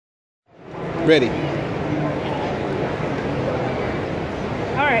Ready.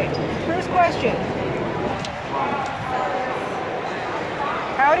 All right, first question.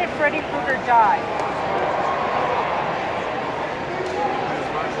 How did Freddy Krueger die?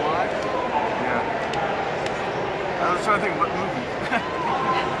 Yeah. I was trying to think what movie.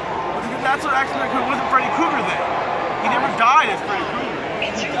 That's what actually wasn't Freddy Krueger then. He never died as Freddy Krueger.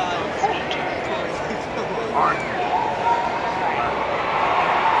 He died. Alright.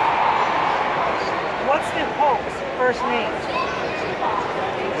 What's the Hulk's first name?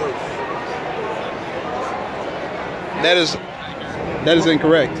 That is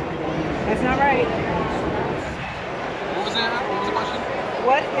incorrect. That's not right. What was that? What was the question?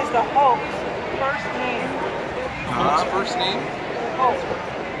 What is the Hulk's first name? Hulk's first name? Hulk.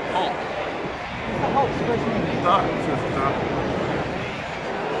 Hulk. What's the Hulk's first name?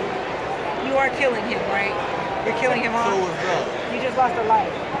 You are killing him, right? You're killing him off. You just lost a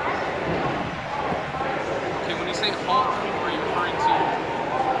life. Okay, when you say Hulk, are you referring to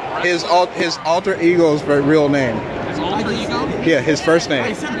His alter ego's real name. his alter ego? Yeah, his first name.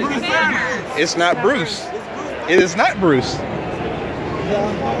 He said Bruce Banner. It's not Bruce. It is not Bruce.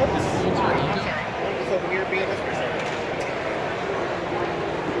 Alter ego?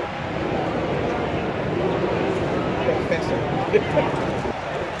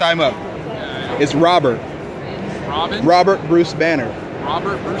 Time up. It's Robert. Robin? Robert Bruce Banner.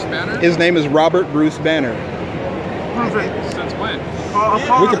 Robert Bruce Banner? His name is Robert Bruce Banner. Prove it. Since when?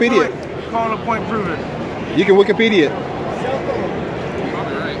 Wikipedia. Calling a point, prove it. You can Wikipedia it.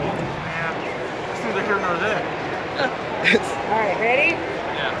 Probably right. Man, it's neither here nor there. All right, ready?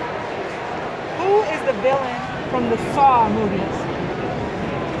 Yeah. Who is the villain from the Saw movies?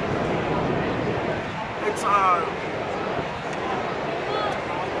 It's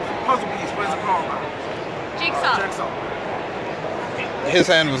puzzle piece. What is it called? Jigsaw. Jigsaw. His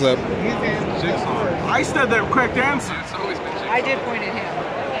hand was up. Jigsaw. I said the correct answer. It's always been Jigsaw. I did point at him.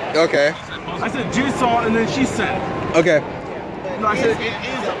 Okay. I said Jigsaw, and then she said. Okay. No, I said it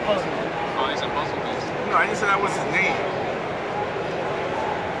is a puzzle. Oh, he said puzzle piece. No, I didn't say that was his name.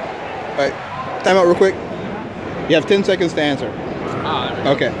 All right. Time out real quick. You have 10 seconds to answer. Ah, there we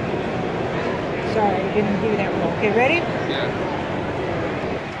go. Okay. Sorry, I didn't do that rule. Okay, ready? Yeah.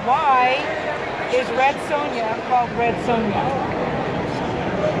 Why is Red Sonja called Red Sonja?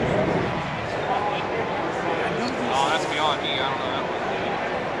 Oh, that's beyond me. I don't know that one.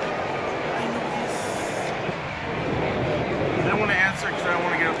 I don't want to answer because I don't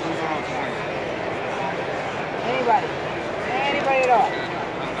want to get a loser on the point. Anybody? Anybody at all?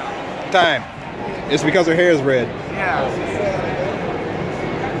 Time. It's because her hair is red. Yeah.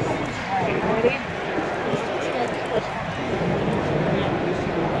 All right, ready?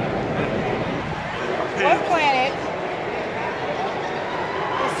 What planet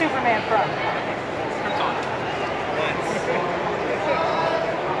is Superman from? Krypton.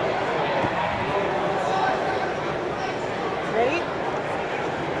 Ready?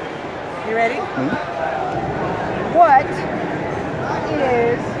 You ready? Hmm? What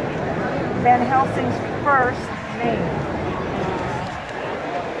is Van Helsing's first name?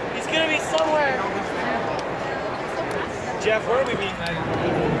 He's gonna be somewhere. Jeff, where are we meeting?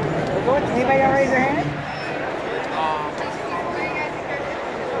 Anybody gonna raise their hand?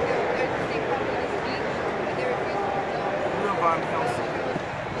 Van Helsing.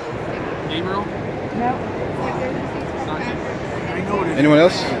 Gabriel? No. It's not him. I know it is. Anyone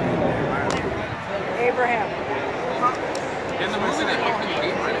else? Abraham. In the movie that helped him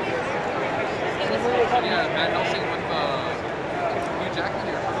Gabriel? Yeah, Van Helsing with Hugh Jackman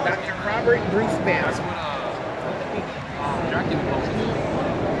here. Dr. Robert Bruce Banner. That's what Dracula calls him.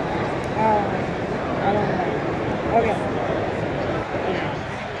 I don't know. Okay.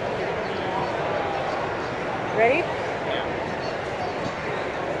 Ready? Yeah.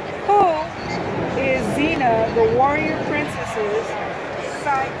 Who is Xena, the warrior princess's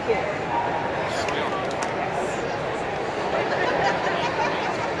sidekick?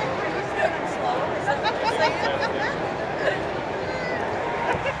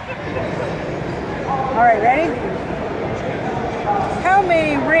 All right, ready? How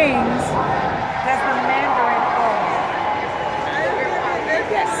many rings does the Mandarin own?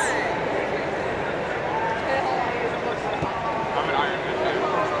 Yes. I'm an Iron Man fan.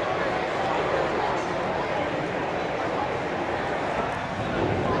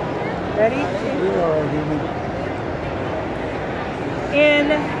 Ready? In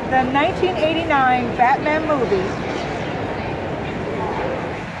the 1989 Batman movie,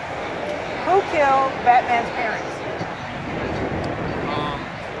 who killed Batman's parents?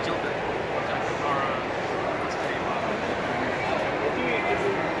 Joker. Or, what's his name?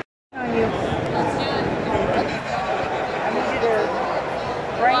 On you.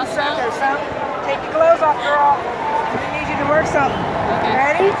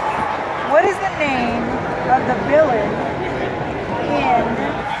 the villain in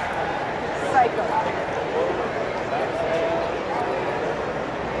Psycho?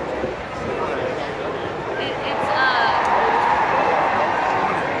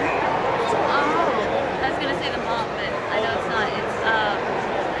 I was gonna say the mom, but I know it's not. It's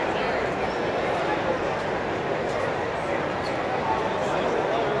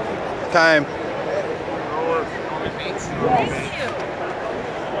Time.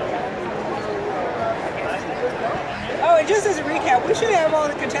 Oh, and just as a recap, we should have all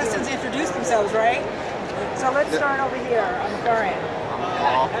the contestants introduce themselves, right? So let's start over here on the far end.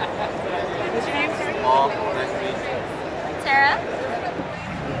 What's your name, sir? Sarah.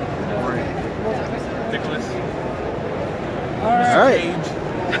 Nicholas. All right. All right.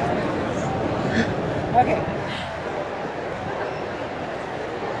 Okay.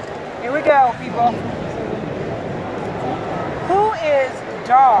 Here we go, people. Who is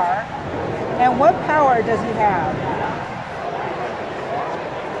Dar, and what power does he have?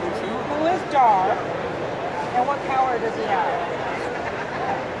 Who is Dar, and what power does he have?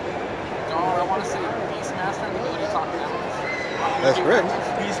 I want to say Beastmaster and the ability to talk to animals. That's correct.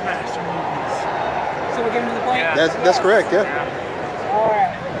 Beastmaster movies. So we're giving you the point? Yeah. That's correct. Yeah. All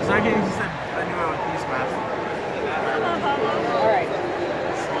right. Second, you said I knew I was Beastmaster. All right.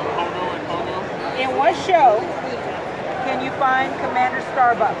 Pogo and Pogo. In what show can you find Commander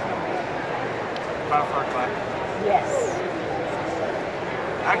Starbuck? Battlestar Galactica. Yes.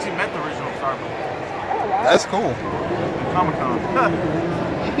 I actually met the original Starbuck. Oh, wow. That's cool. Comic-Con.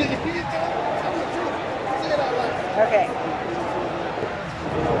 Okay.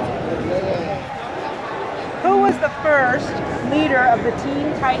 Who was the first leader of the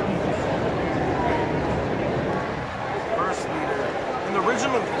Teen Titans? First leader. In the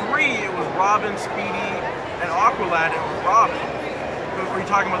original 3, it was Robin, Speedy, and Aqualad. It was Robin. But we're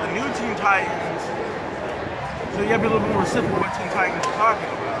talking about the new Teen Titans. So you have to be a little bit more specific what Teen Titans you're talking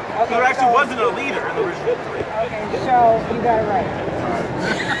about. Okay, There actually so- wasn't a leader in the original 3. Okay, so you got it right.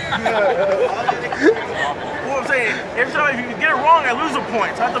 Well, I'm saying, every time if you get it wrong, I lose a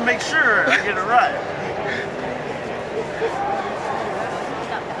point. So I have to make sure I get it right.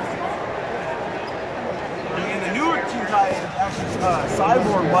 And the new Teen Titans, actually,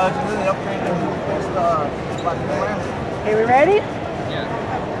 Cyborg was, and then they upgraded him against Black Lantern. Okay, we ready? Yeah.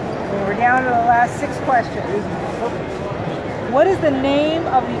 We're down to the last 6 questions. What is the name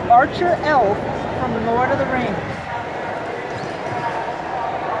of the archer elf from Lord of the Rings?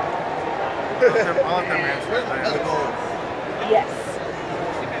 I'll let them answer it. Yes.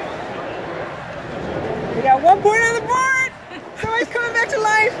 We got 1 point on the board! Somebody's coming back to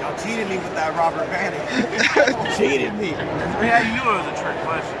life! Y'all cheated me with that Robert Banning. Cheated me. Yeah, you knew it was a trick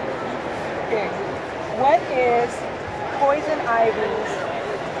question. Okay. What is Poison Ivy's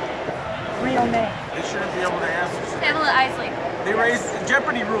real name? They shouldn't be able to answer. Pamela Isley. They raised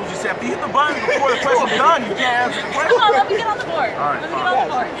Jeopardy rules. You said if you hit the button before the question's done, you can't answer the question. Come on, let me get on the board. All right, Let me get fine. on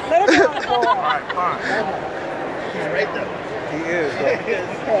the board. Let him get on the board. All right, fine. He's right though. He is. Okay.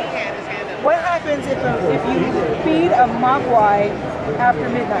 What happens if you feed a mogwai after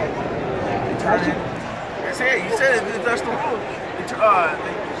midnight? You said it, that's the rule. The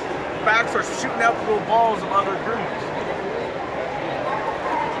backs are shooting out the little balls of other gremlins.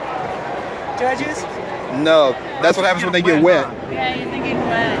 Judges? No, that's what happens when they get wet. Yeah, you're thinking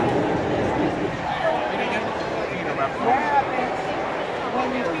wet. What happens when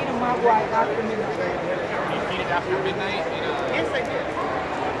you feed a mogwai after midnight? You feed it after midnight. Yes, I do.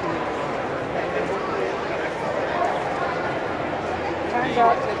 Time's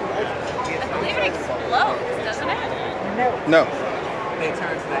up. I believe it explodes, doesn't it? No. No, They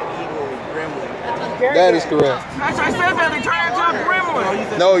turn to that evil gremlin. Very that good. is correct. Actually, I said that they turn into a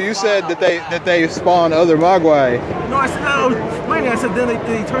gremlin. No, you said that they spawn other mogwai. No, I said no. Wait, I said then they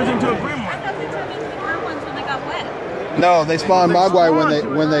turn into a I gremlin. thought they turned into the real ones when they got wet. No, they spawn mogwai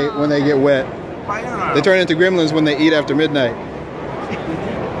when they get wet. They turn into gremlins when they eat after midnight.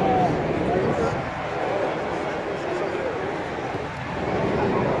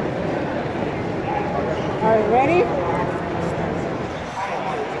 All right, ready?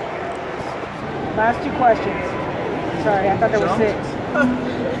 Last 2 questions. Sorry, I thought there were 6.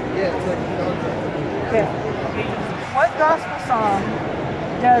 Okay. What gospel song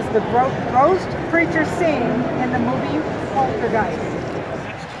does the ghost preacher sing in the movie Poltergeist?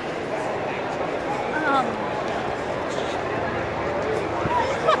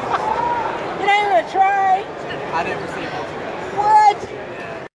 You're not even gonna try? I never seen Poltergeist. What?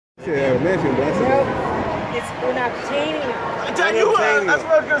 Yeah, mentioned that. Nope. It's unobtainium. That's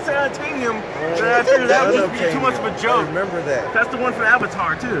what I was gonna say. Unobtainium. But I figured that would just be too much of a joke. Remember that. That's the one for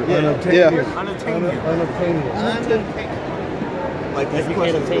Avatar too. Yeah. Unobtainium. Like this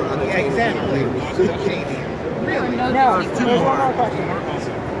question. Yeah, exactly. No, there's one more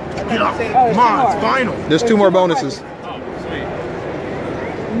question. Get off. Oh, there's Come two on, it's more. final. There's two more bonuses.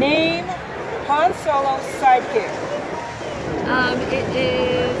 Name Han Solo's sidekick. It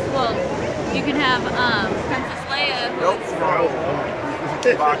is, well, you can have Princess Leia. Nope.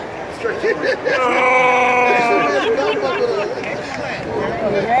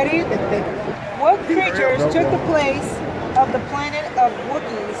 You ready? What creatures took the place of the planet of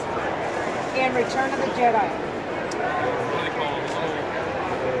Wookiees in Return of the Jedi?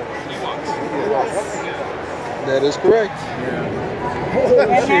 That is correct.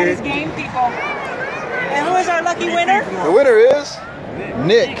 And that is game, people. And who is our lucky winner? The winner is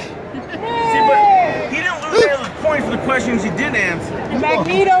Nick. See, but he didn't lose any of the points for the questions he didn't answer.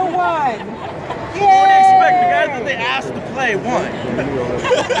 Magneto won. What do you expect? The guys that they asked to play won.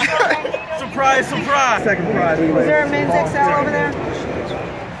 Surprise, surprise. Second prize. Is there a men's XL over there?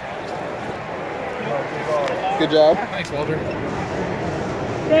 Good job. Thanks, Walter.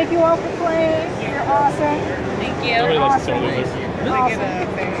 Thank you all for playing. You're awesome. Thank I you. really like to Awesome. throw those.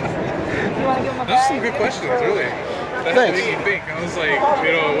 You want to give them a Those are some bag? good questions, really. That Thanks. made me think. I was like,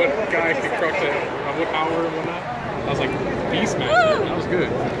 you know, what guy could crush what power and whatnot. I was like, Beastmaster. That was good.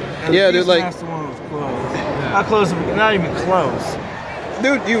 Yeah, dude, like, Beastmaster one was close. Not close, not even close.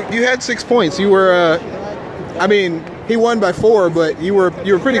 dude, you had 6 points. You were, I mean, he won by 4, but you were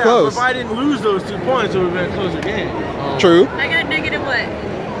pretty Yeah, close. If I didn't lose those 2 points, it would have been a closer game. True. I got negative what?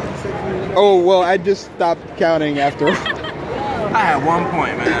 Oh well, I just stopped counting after. I had 1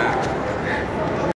 point, man.